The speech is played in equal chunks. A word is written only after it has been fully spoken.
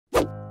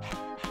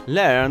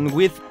Learn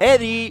with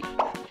Eddie.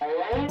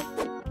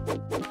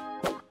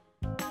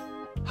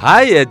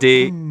 Hi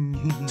Eddie.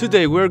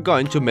 Today we're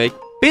going to make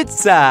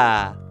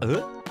pizza.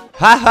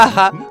 Ha ha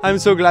ha! I'm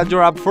so glad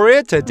you're up for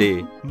it,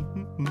 Eddie.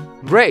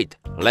 Great.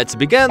 Let's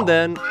begin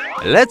then.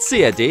 Let's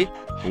see, Eddie.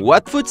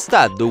 What food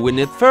stuff do we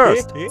need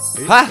first?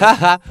 Ha ha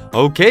ha!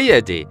 Okay,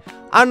 Eddie.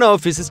 I know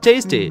if it's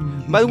tasty,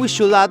 but we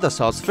should add the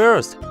sauce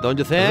first, don't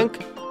you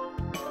think?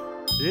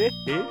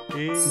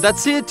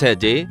 That's it,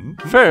 Eddie.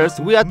 First,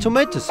 we add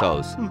tomato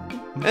sauce.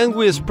 And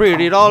we spread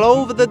it all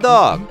over the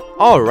dog.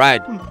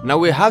 Alright, now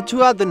we have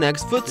to add the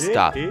next food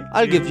stuff.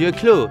 I'll give you a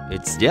clue.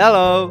 It's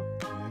yellow.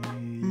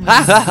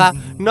 Ha ha ha!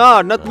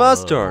 No, not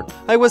mustard.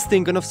 I was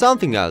thinking of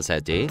something else,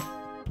 Eddie.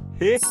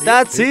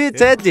 That's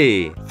it,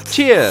 Eddie.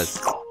 Cheers!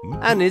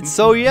 And it's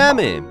so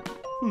yummy.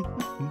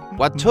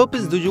 What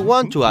toppings do you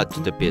want to add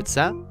to the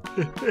pizza?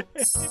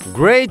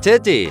 Great,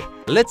 Eddie.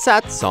 Let's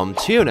add some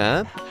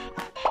tuna.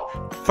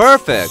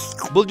 Perfect!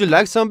 Would you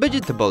like some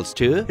vegetables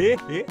too?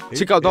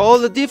 Check out all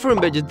the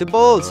different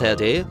vegetables,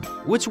 Eddie.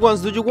 Which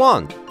ones do you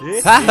want?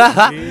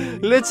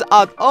 Let's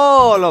add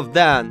all of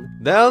them.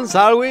 Then,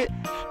 shall we?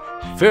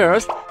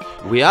 First,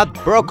 we add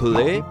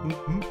broccoli.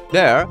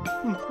 There.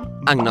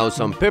 And now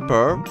some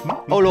pepper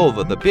all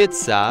over the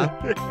pizza.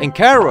 And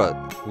carrot,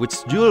 which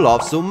you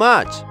love so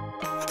much.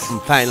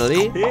 And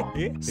finally,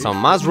 some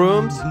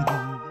mushrooms.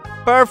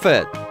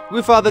 Perfect!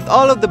 We've added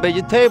all of the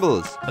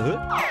vegetables.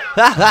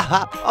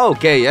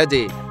 Okay,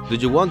 Eddie. Do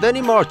you want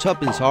any more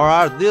toppings or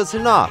are these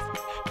enough?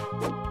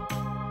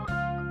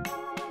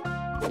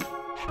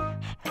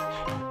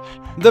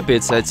 The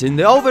pizza is in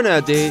the oven,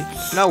 Eddie.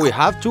 Now we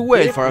have to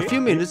wait for a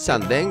few minutes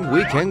and then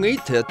we can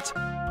eat it.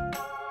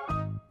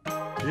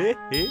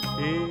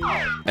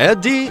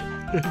 Eddie,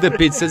 the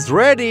pizza's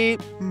ready.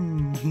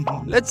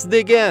 Let's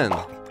dig in.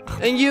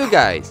 And you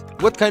guys,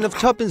 what kind of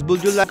toppings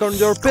would you like on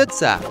your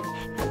pizza?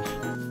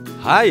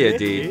 Hi,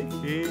 Eddie.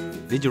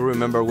 Did you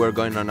remember we're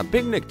going on a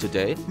picnic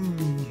today?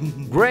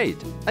 Great.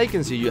 I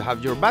can see you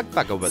have your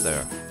backpack over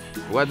there.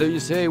 What do you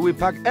say we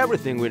pack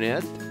everything we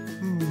need?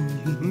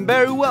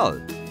 Very well.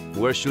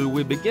 Where should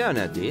we begin,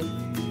 Eddie?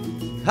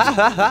 Ha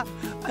ha ha!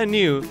 I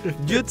knew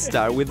you'd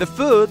start with the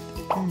food.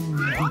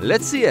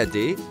 Let's see,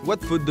 Eddie.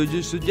 What food do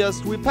you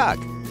suggest we pack?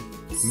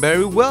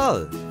 Very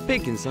well.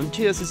 Picking some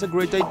cheese is a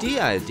great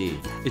idea, Eddie.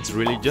 It's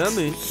really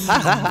yummy. Ha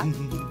ha ha!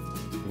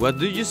 What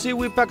do you say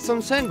we pack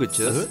some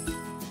sandwiches?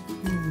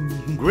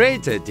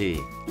 Great, Eddie.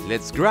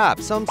 Let's grab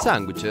some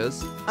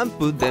sandwiches and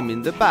put them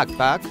in the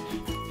backpack.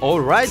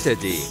 Alright,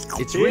 Eddie.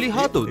 It's really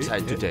hot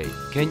outside today.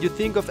 Can you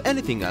think of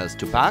anything else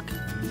to pack?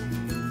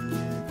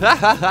 Ha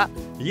ha ha!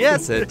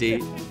 Yes,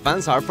 Eddie.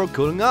 Fans are for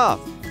cooling off.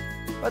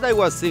 But I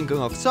was thinking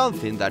of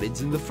something that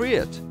is in the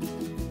fridge.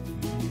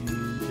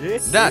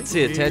 That's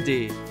it,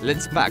 Eddie.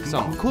 Let's pack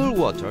some cool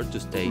water to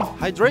stay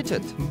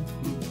hydrated.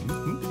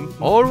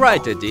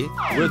 Alright, Eddie.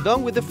 We're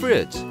done with the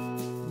fridge.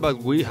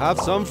 But we have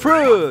some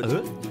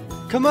fruit.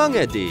 Come on,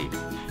 Eddie.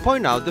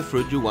 Point out the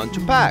fruit you want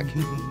to pack.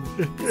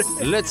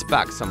 Let's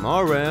pack some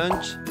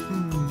orange.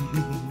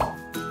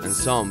 And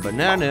some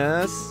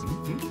bananas.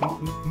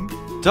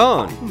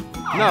 Done.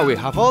 Now we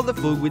have all the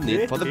food we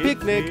need for the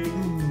picnic.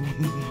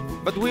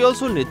 But we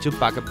also need to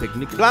pack a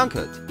picnic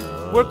blanket.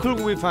 Where could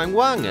we find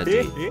one,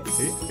 Eddie?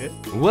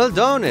 Well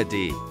done,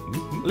 Eddie.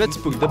 Let's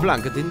put the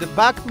blanket in the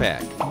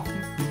backpack.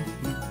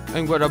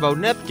 And what about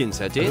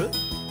napkins, Eddie?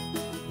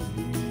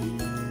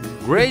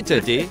 Great,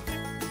 Eddie.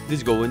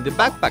 These go in the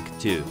backpack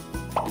too.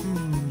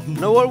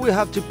 Now all we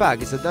have to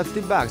pack is a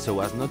dusty bag so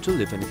as not to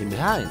leave anything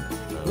behind.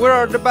 Where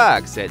are the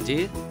bags,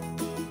 Eddie?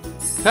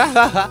 Ha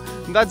ha ha!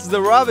 That's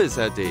the rubbish,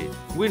 Eddie.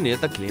 We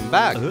need a clean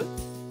bag.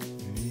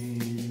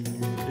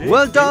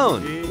 Well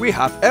done! We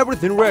have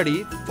everything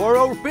ready for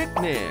our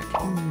picnic.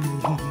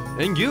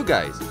 And you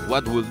guys,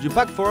 what would you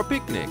pack for a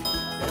picnic?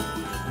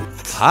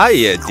 Hi,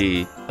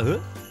 Eddie.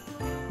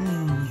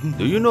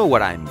 Do you know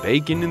what I'm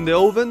baking in the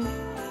oven?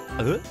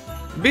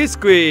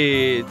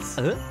 Biscuits!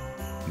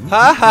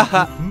 Ha ha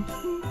ha!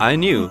 I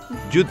knew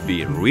you'd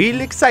be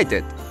really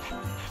excited.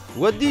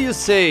 What do you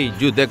say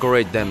you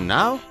decorate them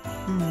now?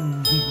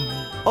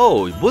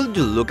 Oh, would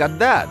you look at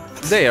that?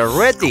 They are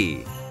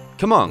ready!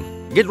 Come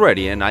on, get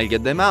ready and I'll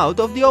get them out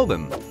of the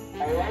oven.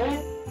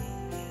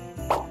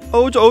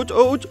 Ouch, ouch,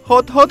 ouch!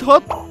 Hot, hot,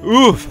 hot!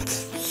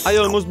 Oof! I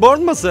almost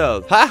burned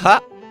myself! Ha ha!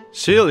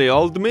 Silly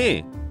old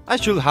me! I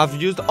should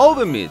have used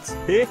oven mitts!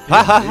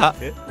 Ha ha ha!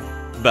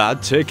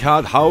 But check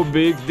out how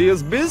big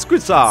these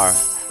biscuits are!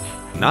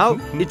 Now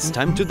it's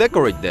time to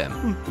decorate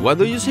them. What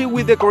do you say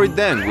we decorate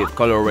them with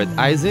colored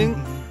icing?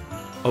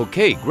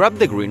 Okay, grab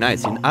the green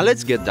icing and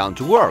let's get down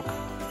to work.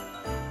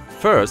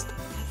 First,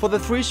 for the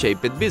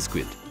tree-shaped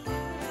biscuit.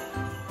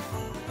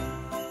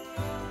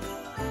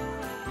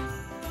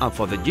 And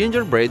for the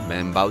gingerbread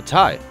man bow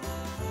tie.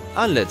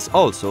 And let's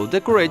also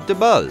decorate the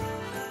ball.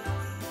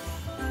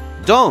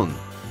 Done!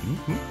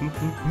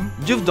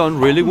 You've done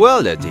really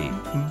well, Eddie.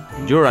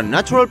 You're a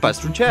natural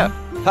pastry chef.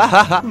 Ha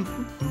ha ha!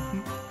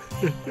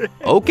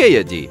 Okay,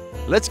 Eddie,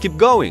 let's keep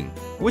going.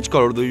 Which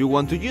color do you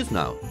want to use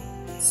now?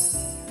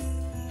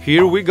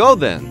 Here we go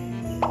then.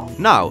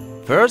 Now,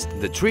 first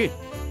the tree,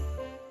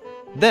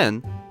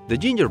 then the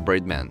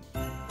gingerbread man,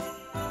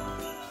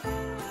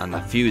 and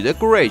a few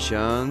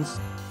decorations,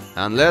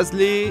 and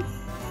lastly,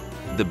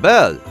 the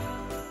bell.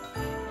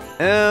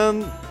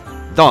 And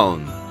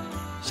done.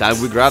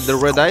 Shall we grab the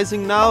red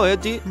icing now,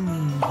 Eddie?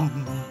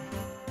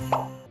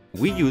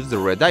 We use the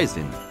red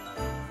icing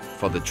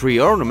for the tree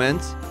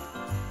ornaments,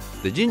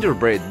 the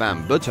gingerbread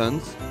man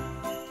buttons,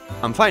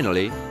 and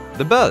finally,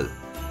 the bell.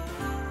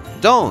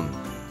 Done!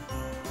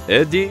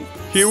 Eddie,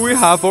 here we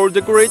have our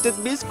decorated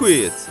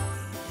biscuits.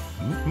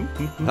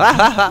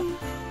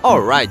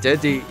 Alright,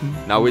 Eddie,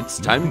 now it's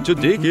time to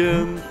dig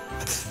in.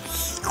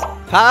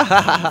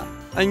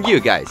 And you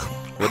guys,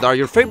 what are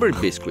your favorite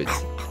biscuits?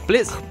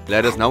 Please,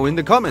 let us know in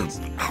the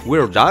comments.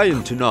 We're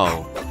dying to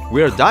know.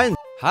 We're dying.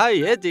 Hi,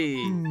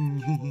 Eddie.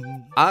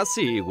 I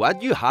see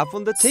what you have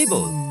on the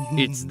table.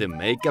 It's the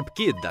makeup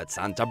kit that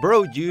Santa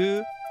brought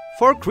you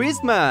for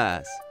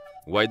Christmas.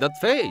 Why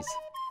that face?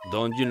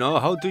 Don't you know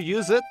how to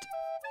use it?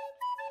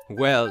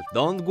 Well,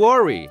 don't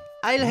worry.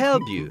 I'll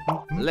help you.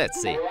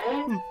 Let's see.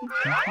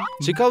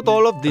 Check out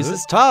all of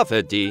this stuff,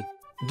 Eddie.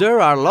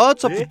 There are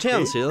lots of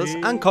utensils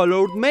and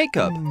colored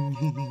makeup.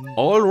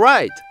 All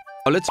right.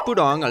 Now let's put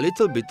on a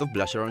little bit of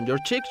blusher on your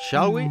cheeks,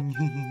 shall we?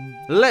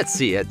 Let's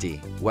see, Eddie.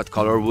 What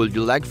color would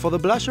you like for the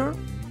blusher?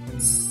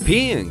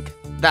 Pink.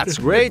 That's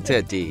great,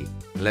 Eddie.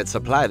 Let's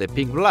apply the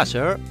pink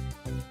blusher.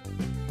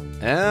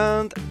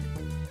 And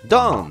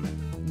done.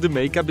 The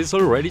makeup is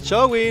already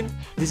showing.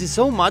 This is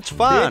so much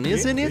fun,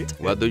 isn't it?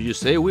 What do you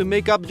say we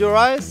make up your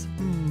eyes?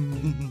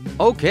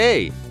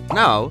 Okay,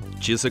 now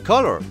choose a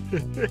color.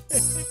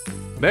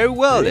 Very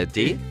well,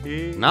 Eddie.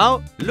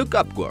 Now look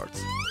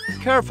upwards.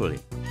 Carefully.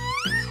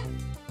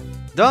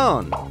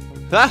 Done.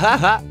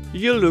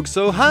 You look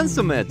so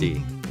handsome,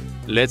 Eddie.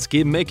 Let's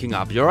keep making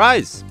up your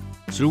eyes.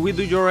 Should we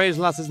do your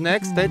eyelashes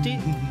next, Eddie?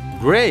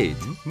 Great.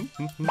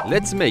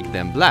 Let's make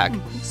them black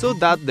so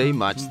that they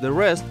match the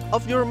rest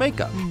of your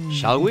makeup,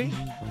 shall we?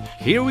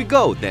 Here we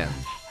go then.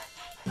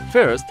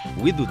 First,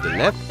 we do the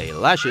left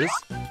eyelashes,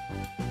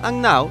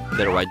 and now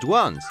the right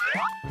ones.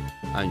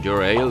 And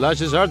your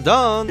eyelashes are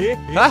done.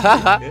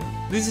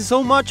 This is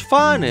so much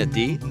fun,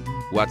 Eddie.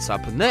 What's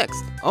up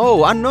next?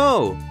 Oh, I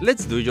know.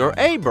 Let's do your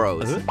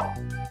eyebrows.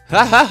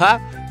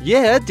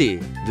 Yeah,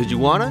 Eddie. Do you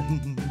wanna?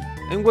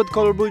 And what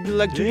color would you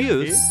like to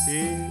use?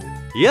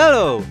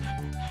 Yellow.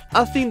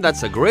 I think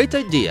that's a great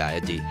idea,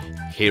 Eddie.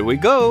 Here we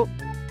go.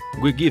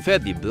 We give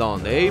Eddie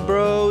blonde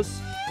eyebrows.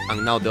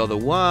 And now the other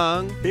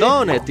one.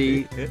 Done,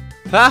 Eddie.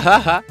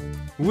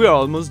 We're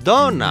almost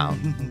done now.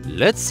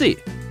 Let's see.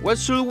 What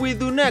should we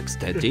do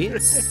next, Eddie?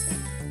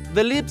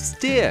 The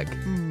lipstick.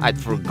 I'd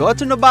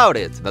forgotten about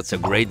it. That's a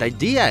great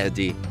idea,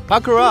 Eddie.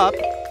 Pack her up.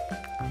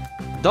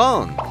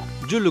 Done.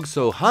 You look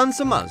so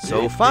handsome and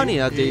so funny,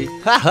 Eddie.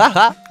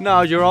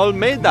 Now you're all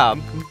made up.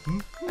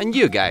 And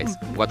you guys,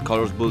 what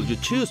colors would you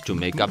choose to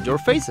make up your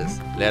faces?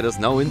 Let us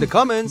know in the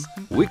comments.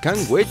 We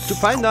can't wait to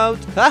find out.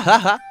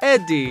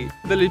 Eddie,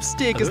 the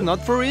lipstick is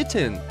not for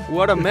eating.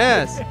 What a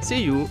mess.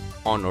 See you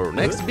on our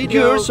next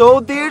video. You're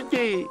so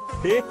dirty.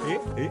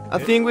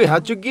 I think we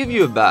had to give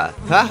you a bath.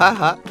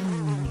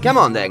 Come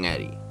on then,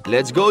 Eddie.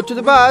 Let's go to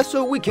the bath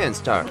so we can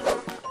start.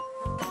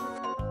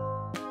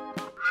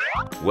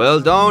 Well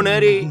done,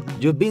 Eddie.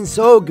 You've been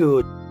so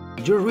good.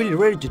 You're really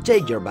ready to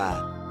take your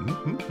bath.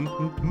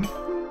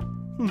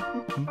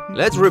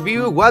 Let's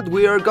review what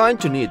we are going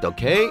to need,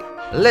 okay?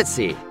 Let's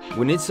see.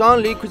 We need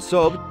some liquid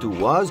soap to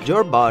wash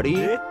your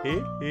body.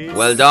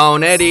 Well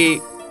done,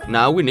 Eddie.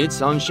 Now we need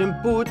some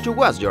shampoo to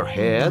wash your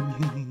head.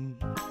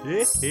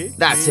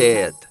 That's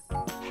it.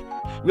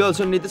 We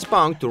also need a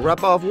sponge to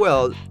rub off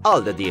well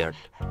all the dirt.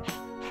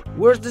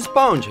 Where's the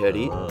sponge,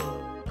 Eddie?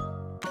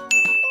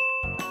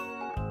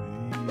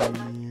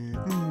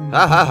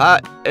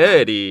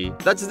 Eddie,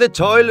 that's the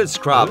toilet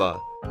scrubber.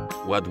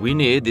 What we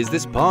need is the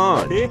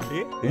sponge.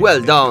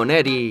 Well done,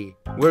 Eddie.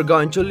 We're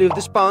going to leave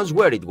the sponge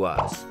where it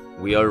was.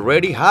 We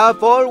already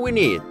have all we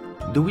need.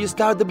 Do we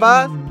start the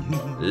bath?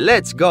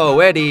 Let's go,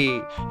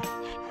 Eddie.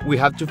 We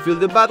have to fill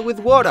the bath with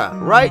water,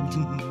 right?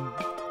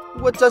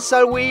 What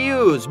shall we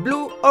use,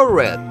 blue or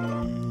red?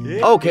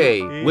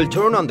 Okay, we'll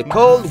turn on the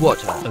cold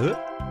water.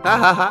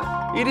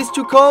 It is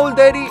too cold,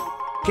 Eddie.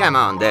 Come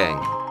on then.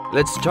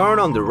 Let's turn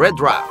on the red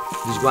drop.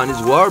 This one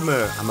is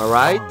warmer, am I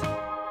right?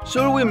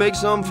 Should we make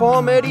some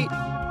foam, Eddie?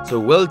 So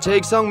we'll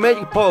take some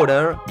magic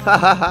powder,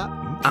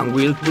 and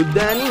we'll put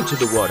them into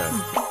the water.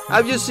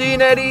 Have you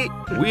seen, Eddie?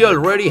 We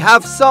already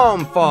have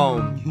some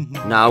foam.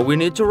 Now we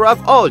need to rub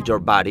all your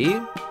body.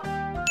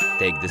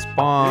 Take the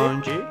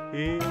sponge,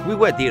 we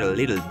wet it a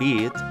little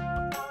bit,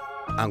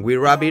 and we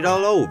rub it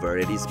all over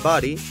Eddie's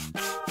body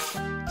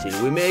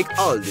till we make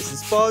all these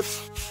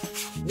spots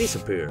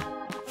disappear.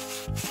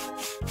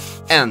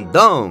 And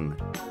done!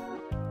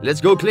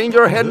 Let's go clean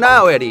your head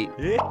now, Eddie.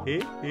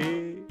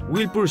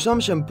 We'll pour some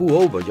shampoo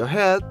over your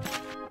head,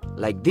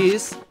 like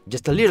this,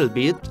 just a little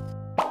bit,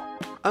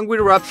 and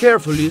we'll rub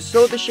carefully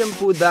so the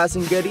shampoo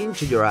doesn't get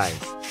into your eyes.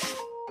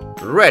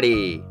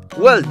 Ready!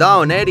 Well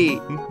done,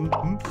 Eddie!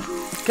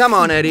 Come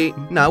on, Eddie,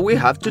 now we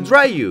have to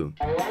dry you.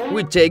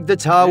 We take the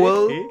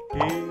towel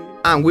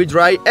and we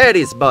dry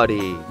Eddie's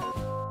body.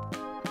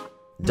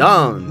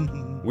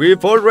 Done!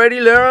 We've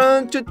already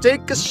learned to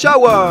take a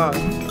shower.